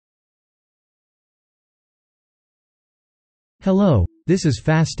Hello, this is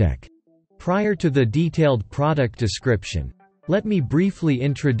FASTECH. Prior to the detailed product description, let me briefly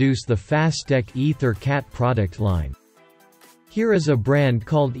introduce the FASTECH EtherCAT product line. Here is a brand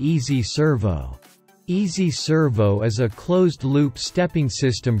called EZ-Servo. EZ-Servo is a closed-loop stepping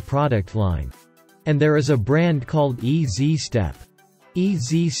system product line. And there is a brand called EZ-Step.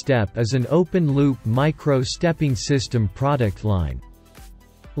 EZ-Step is an open-loop micro-stepping system product line.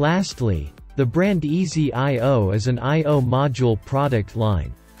 Lastly, the brand EZ-IO is an I/O module product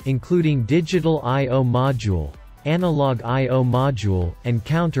line, including digital I/O module, analog I/O module, and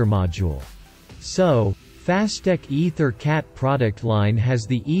counter module. So, FASTECH EtherCAT product line has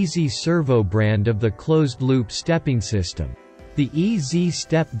the EZ-Servo brand of the closed-loop stepping system, the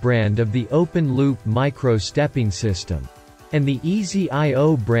EZ-Step brand of the open-loop micro-stepping system, and the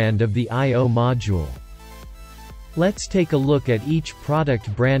EZ-IO brand of the I/O module. Let's take a look at each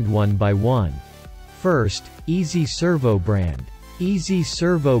product brand one by one. First, EZ-Servo brand.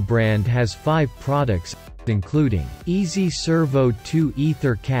 EZ-Servo brand has 5 products, including EZ-Servo 2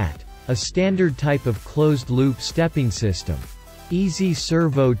 EtherCAT, a standard type of closed-loop stepping system.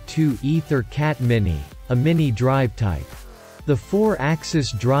 EZ-Servo 2 EtherCAT Mini, a mini drive type. The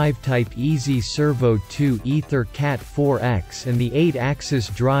 4-axis drive type EZ-Servo 2 EtherCAT 4X and the 8-axis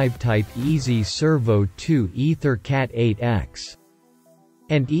drive type EZ-Servo 2 EtherCAT 8X.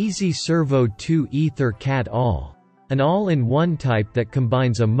 And EZ-Servo 2 EtherCAT All, an all-in-one type that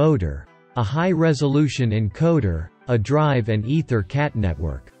combines a motor, a high-resolution encoder, a drive and EtherCAT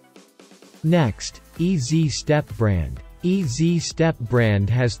network. Next, EZ-Step brand. EZ-Step brand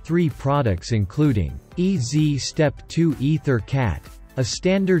has 3 products including EZ-Step 2 EtherCAT, a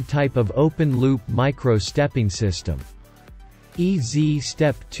standard type of open-loop micro-stepping system.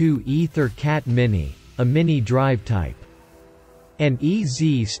 EZ-Step 2 EtherCAT Mini, a mini drive type. And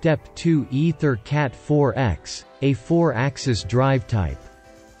EZ-Step 2 EtherCAT 4X, a 4-axis drive type.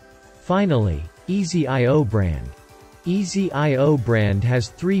 Finally, EZ-IO brand. EZ-IO brand has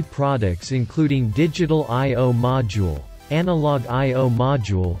 3 products including digital I/O module, analog I/O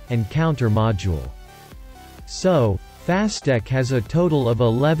module, and counter module. So, FASTECH has a total of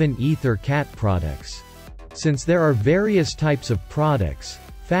 11 EtherCAT products. Since there are various types of products,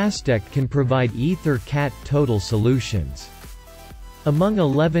 FASTECH can provide EtherCAT total solutions. Among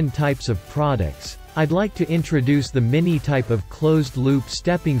 11 types of products, I'd like to introduce the mini type of closed-loop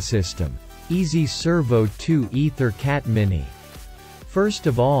stepping system, EZ-Servo 2 EtherCAT Mini. First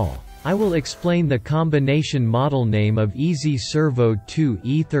of all, I will explain the combination model name of EZ-Servo 2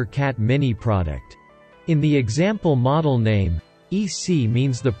 EtherCAT Mini product. In the example model name, EC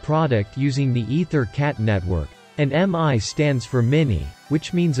means the product using the EtherCAT network, and MI stands for mini,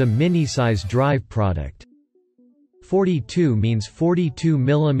 which means a mini-size drive product. 42 means 42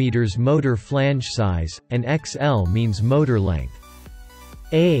 mm motor flange size, and XL means motor length.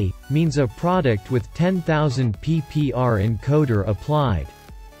 A means a product with 10,000 ppr encoder applied.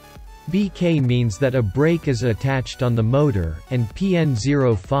 BK means that a brake is attached on the motor, and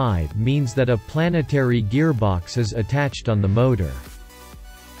PN05 means that a planetary gearbox is attached on the motor.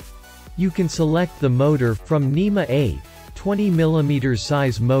 You can select the motor from NEMA 8, 20 mm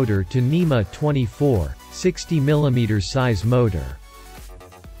size motor to NEMA 24, 60 mm size motor.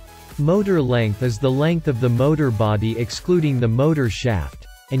 Motor length is the length of the motor body excluding the motor shaft,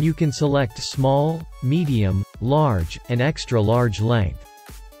 and you can select small, medium, large, and extra large length.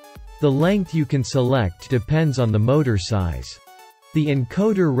 The length you can select depends on the motor size. The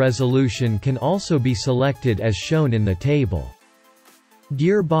encoder resolution can also be selected as shown in the table.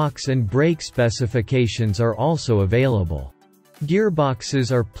 Gearbox and brake specifications are also available.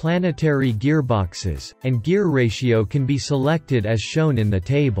 Gearboxes are planetary gearboxes, and gear ratio can be selected as shown in the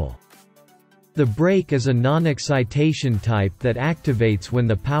table. The brake is a non-excitation type that activates when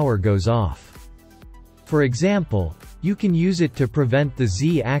the power goes off. For example, you can use it to prevent the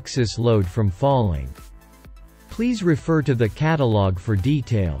Z-axis load from falling. Please refer to the catalog for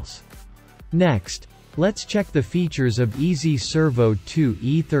details. Next, let's check the features of EZ-Servo 2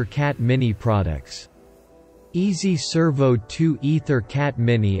 EtherCAT Mini products. EZ-Servo 2 EtherCAT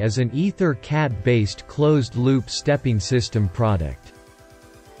Mini is an EtherCAT-based closed-loop stepping system product.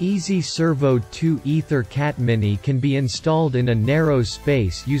 EZ-Servo 2 EtherCAT Mini can be installed in a narrow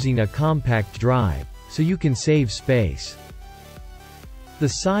space using a compact drive, so you can save space. The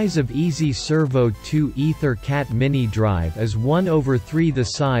size of EZ-Servo 2 EtherCAT Mini drive is 1/3 the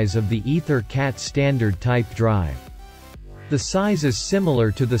size of the EtherCAT standard type drive. The size is similar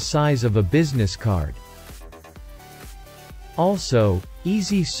to the size of a business card. Also,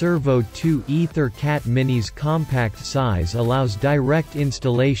 EZ-Servo 2 EtherCAT Mini's compact size allows direct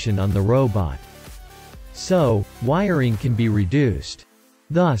installation on the robot. So, wiring can be reduced.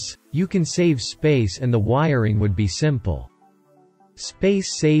 Thus, you can save space and the wiring would be simple.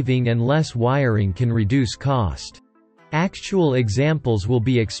 Space saving and less wiring can reduce cost. Actual examples will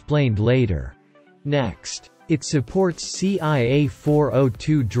be explained later. Next, it supports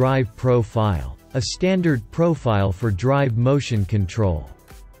CIA402 drive profile, a standard profile for drive motion control.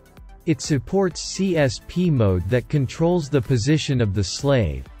 It supports CSP mode that controls the position of the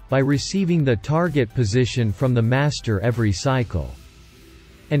slave, by receiving the target position from the master every cycle.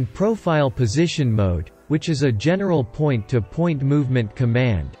 And profile position mode, which is a general point-to-point movement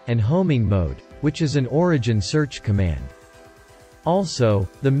command, and homing mode, which is an origin search command. Also,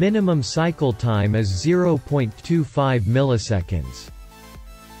 the minimum cycle time is 0.25 milliseconds.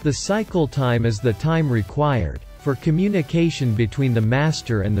 The cycle time is the time required for communication between the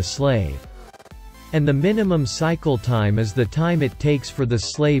master and the slave. And the minimum cycle time is the time it takes for the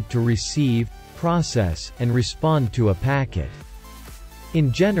slave to receive, process, and respond to a packet.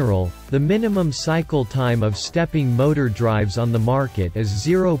 In general, the minimum cycle time of stepping motor drives on the market is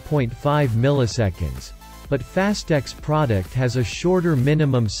 0.5 milliseconds, but FASTECH's product has a shorter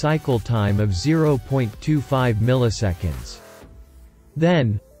minimum cycle time of 0.25 milliseconds.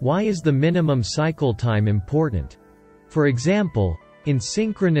 Then, why is the minimum cycle time important? For example, in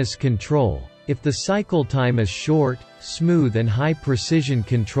synchronous control, if the cycle time is short, smooth and high precision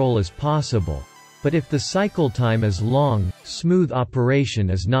control is possible, but if the cycle time is long, smooth operation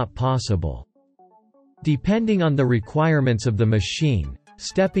is not possible. Depending on the requirements of the machine,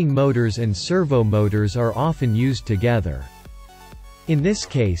 stepping motors and servo motors are often used together. In this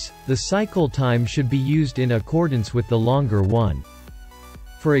case, the cycle time should be used in accordance with the longer one.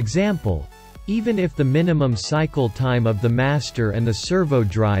 For example, even if the minimum cycle time of the master and the servo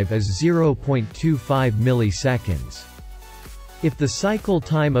drive is 0.25 milliseconds. If the cycle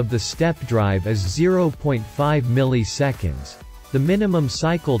time of the step drive is 0.5 milliseconds, the minimum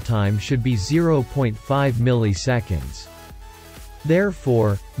cycle time should be 0.5 milliseconds.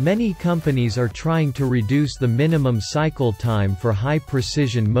 Therefore, many companies are trying to reduce the minimum cycle time for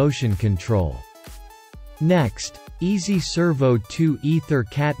high-precision motion control. Next, Easy Servo 2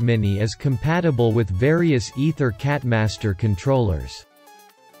 EtherCAT Mini is compatible with various EtherCAT master controllers.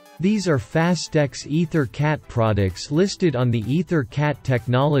 These are FASTECH's EtherCAT products listed on the EtherCAT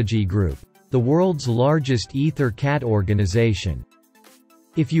Technology Group, the world's largest EtherCAT organization.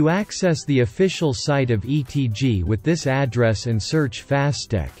 If you access the official site of ETG with this address and search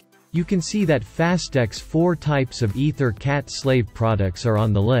FASTECH, you can see that FASTECH's 4 types of EtherCAT slave products are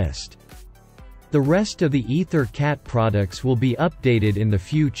on the list. The rest of the EtherCAT products will be updated in the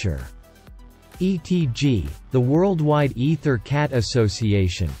future. ETG, the Worldwide EtherCAT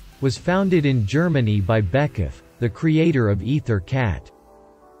Association, was founded in Germany by Beckhoff, the creator of EtherCAT.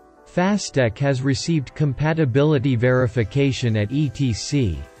 FASTECH has received compatibility verification at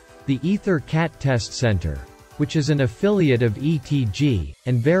ETC, the EtherCAT Test Center, which is an affiliate of ETG,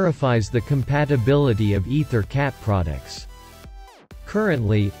 and verifies the compatibility of EtherCAT products.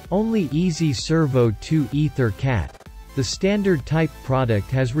 Currently, only Easy Servo 2 EtherCAT, the standard type product,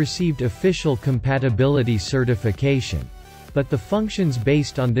 has received official compatibility certification, but the functions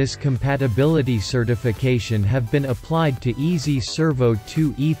based on this compatibility certification have been applied to Easy Servo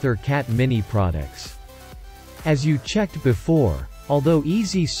 2 EtherCAT Mini products. As you checked before, although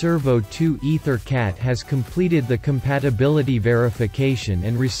Easy Servo 2 EtherCAT has completed the compatibility verification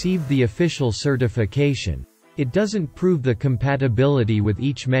and received the official certification, it doesn't prove the compatibility with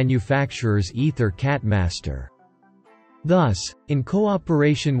each manufacturer's EtherCAT master. Thus, in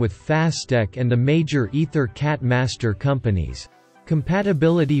cooperation with FASTECH and the major EtherCAT master companies,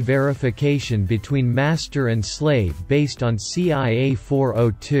 compatibility verification between master and slave based on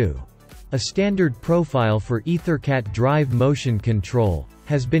CIA402, a standard profile for EtherCAT drive motion control,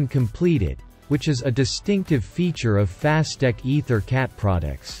 has been completed, which is a distinctive feature of FASTECH EtherCAT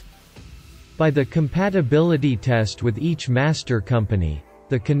products. By the compatibility test with each master company,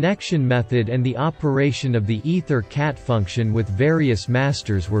 the connection method and the operation of the EtherCAT function with various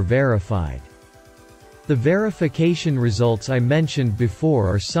masters were verified. The verification results I mentioned before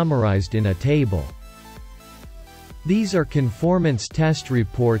are summarized in a table. These are conformance test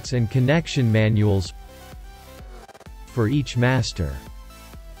reports and connection manuals for each master.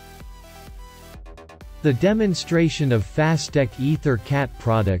 The demonstration of FASTECH EtherCAT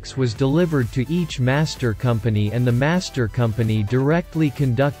products was delivered to each master company and the master company directly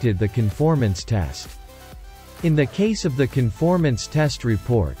conducted the conformance test. In the case of the conformance test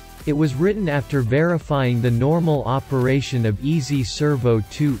report, it was written after verifying the normal operation of Easy Servo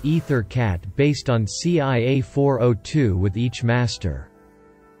 2 EtherCAT based on CIA402 with each master.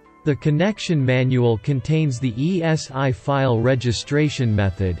 The connection manual contains the ESI file registration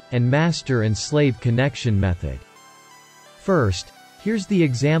method, and master and slave connection method. First, here's the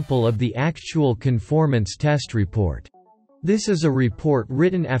example of the actual conformance test report. This is a report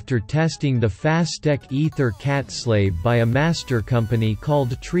written after testing the FASTECH EtherCAT slave by a master company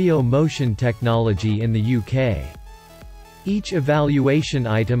called Trio Motion Technology in the UK. Each evaluation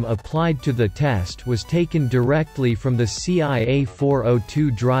item applied to the test was taken directly from the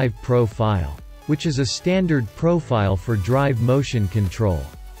CIA402 drive profile, which is a standard profile for drive motion control.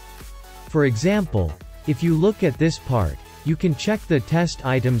 For example, if you look at this part, you can check the test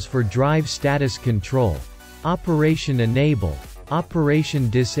items for drive status control, operation enable, operation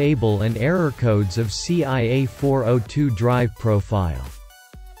disable and error codes of CIA402 drive profile.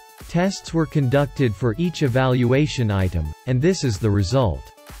 Tests were conducted for each evaluation item, and this is the result.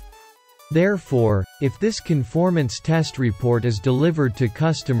 Therefore, if this conformance test report is delivered to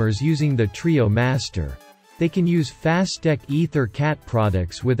customers using the Trio Master, they can use FASTECH EtherCAT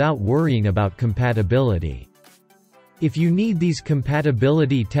products without worrying about compatibility. If you need these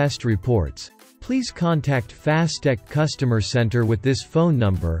compatibility test reports, please contact FASTECH Customer Center with this phone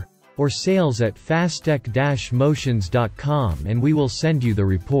number, or sales@fastech-motions.com and we will send you the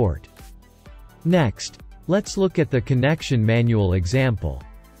report. Next, let's look at the connection manual example.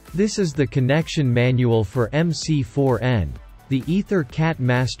 This is the connection manual for MC4N, the EtherCAT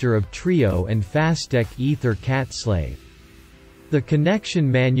master of Trio and FASTECH EtherCAT slave. The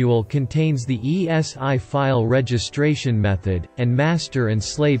connection manual contains the ESI file registration method, and master and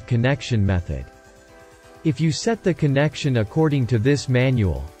slave connection method. If you set the connection according to this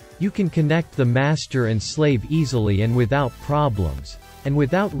manual, you can connect the master and slave easily and without problems, and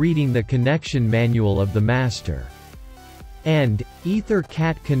without reading the connection manual of the master. And,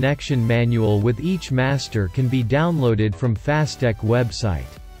 EtherCAT connection manual with each master can be downloaded from FASTECH website.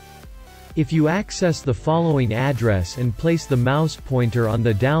 If you access the following address and place the mouse pointer on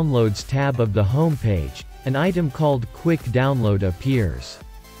the Downloads tab of the homepage, an item called Quick Download appears.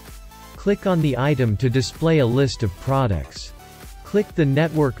 Click on the item to display a list of products. Click the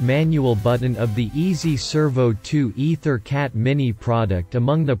Network Manual button of the EZ-Servo 2 EtherCAT Mini product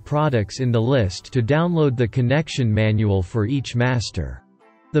among the products in the list to download the connection manual for each master.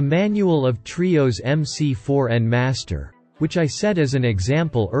 The manual of Trio's MC4N master, which I set as an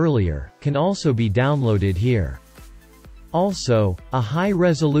example earlier, can also be downloaded here. Also, a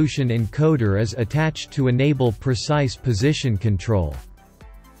high-resolution encoder is attached to enable precise position control.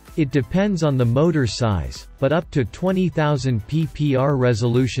 It depends on the motor size, but up to 20,000 ppr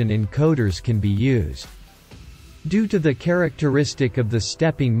resolution encoders can be used. Due to the characteristic of the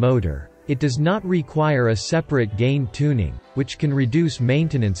stepping motor, it does not require a separate gain tuning, which can reduce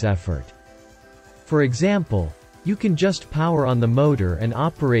maintenance effort. For example, you can just power on the motor and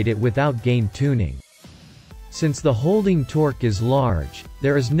operate it without gain tuning. Since the holding torque is large,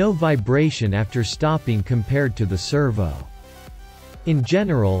 there is no vibration after stopping compared to the servo. In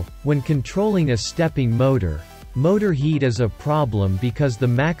general, when controlling a stepping motor, motor heat is a problem because the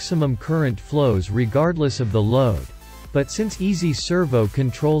maximum current flows regardless of the load, but since EZ-Servo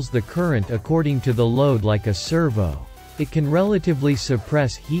controls the current according to the load like a servo, it can relatively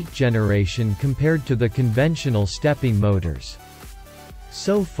suppress heat generation compared to the conventional stepping motors.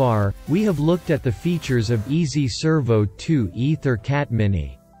 So far, we have looked at the features of EZ-Servo 2 EtherCAT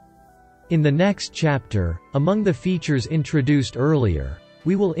Mini. In the next chapter, among the features introduced earlier,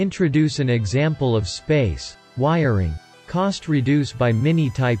 we will introduce an example of space, wiring, cost reduced by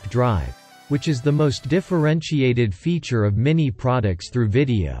Mini-type drive, which is the most differentiated feature of Mini products through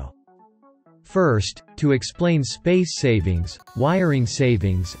video. First, to explain space savings, wiring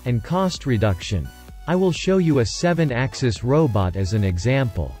savings, and cost reduction, I will show you a 7-axis robot as an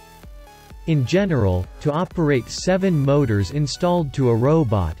example. In general, to operate 7 motors installed to a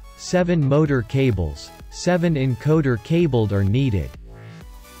robot, 7 motor cables, 7 encoder cabled are needed.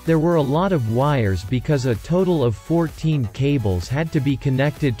 There were a lot of wires because a total of 14 cables had to be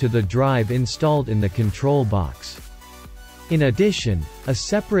connected to the drive installed in the control box. In addition, a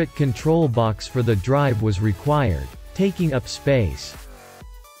separate control box for the drive was required, taking up space.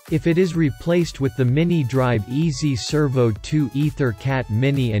 If it is replaced with the Mini drive EZ-Servo 2 EtherCAT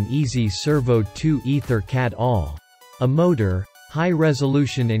Mini and EZ-Servo 2 EtherCAT All, a motor,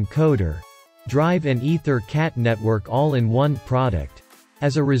 high-resolution encoder, drive and EtherCAT network all in one product.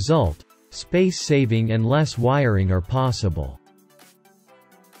 As a result, space saving and less wiring are possible.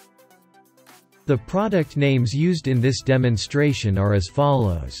 The product names used in this demonstration are as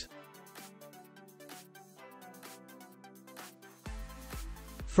follows.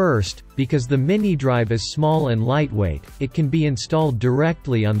 First, because the mini drive is small and lightweight, it can be installed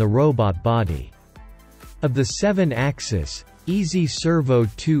directly on the robot body. Of the 7-axis, Easy Servo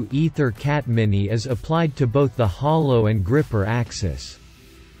 2 EtherCAT Mini is applied to both the hollow and gripper axis.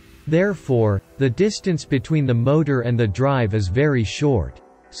 Therefore, the distance between the motor and the drive is very short,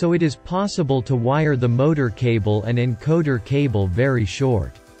 so it is possible to wire the motor cable and encoder cable very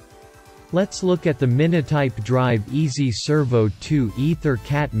short. Let's look at the Mini-type drive Easy Servo 2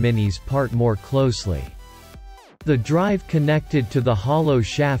 EtherCAT Mini's part more closely. The drive connected to the hollow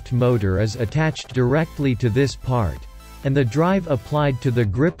shaft motor is attached directly to this part, and the drive applied to the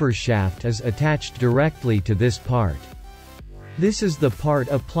gripper shaft is attached directly to this part. This is the part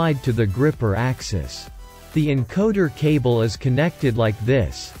applied to the gripper axis. The encoder cable is connected like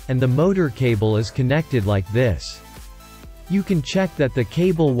this, and the motor cable is connected like this. You can check that the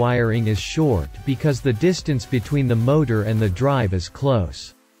cable wiring is short because the distance between the motor and the drive is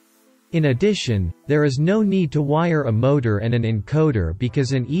close. In addition, there is no need to wire a motor and an encoder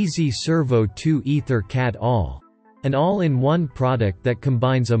because an Easy Servo 2 EtherCAT an all-in-one product that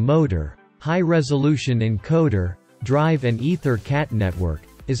combines a motor, high-resolution encoder, drive and EtherCAT network,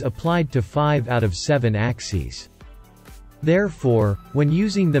 is applied to 5 out of 7 axes. Therefore, when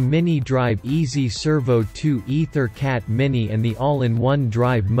using the Mini Drive Easy Servo 2 EtherCAT Mini and the all-in-one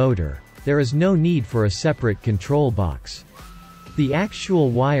drive motor, there is no need for a separate control box. The actual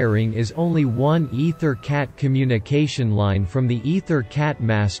wiring is only one EtherCAT communication line from the EtherCAT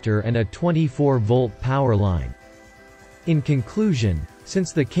master and a 24-volt power line. In conclusion,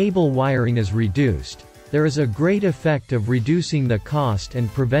 since the cable wiring is reduced, there is a great effect of reducing the cost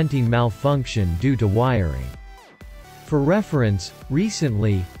and preventing malfunction due to wiring. For reference,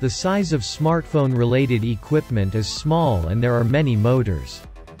 recently, the size of smartphone-related equipment is small and there are many motors.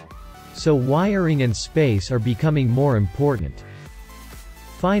 So wiring and space are becoming more important.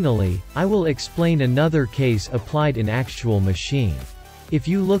 Finally, I will explain another case applied in actual machine. If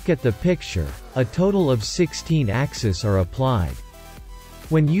you look at the picture, a total of 16 axes are applied.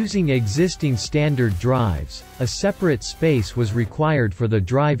 When using existing standard drives, a separate space was required for the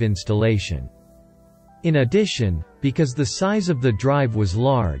drive installation. In addition, because the size of the drive was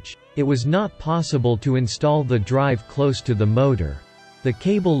large, it was not possible to install the drive close to the motor. The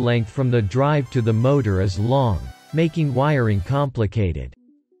cable length from the drive to the motor is long, making wiring complicated.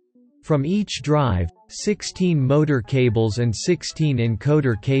 From each drive, 16 motor cables and 16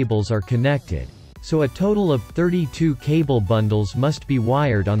 encoder cables are connected, so a total of 32 cable bundles must be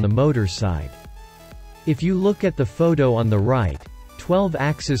wired on the motor side. If you look at the photo on the right, 12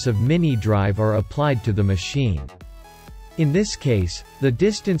 axes of mini drive are applied to the machine. In this case, the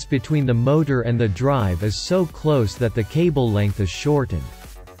distance between the motor and the drive is so close that the cable length is shortened.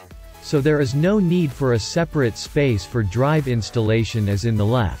 So there is no need for a separate space for drive installation as in the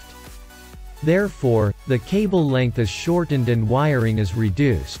left. Therefore, the cable length is shortened and wiring is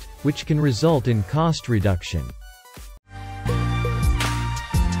reduced, which can result in cost reduction.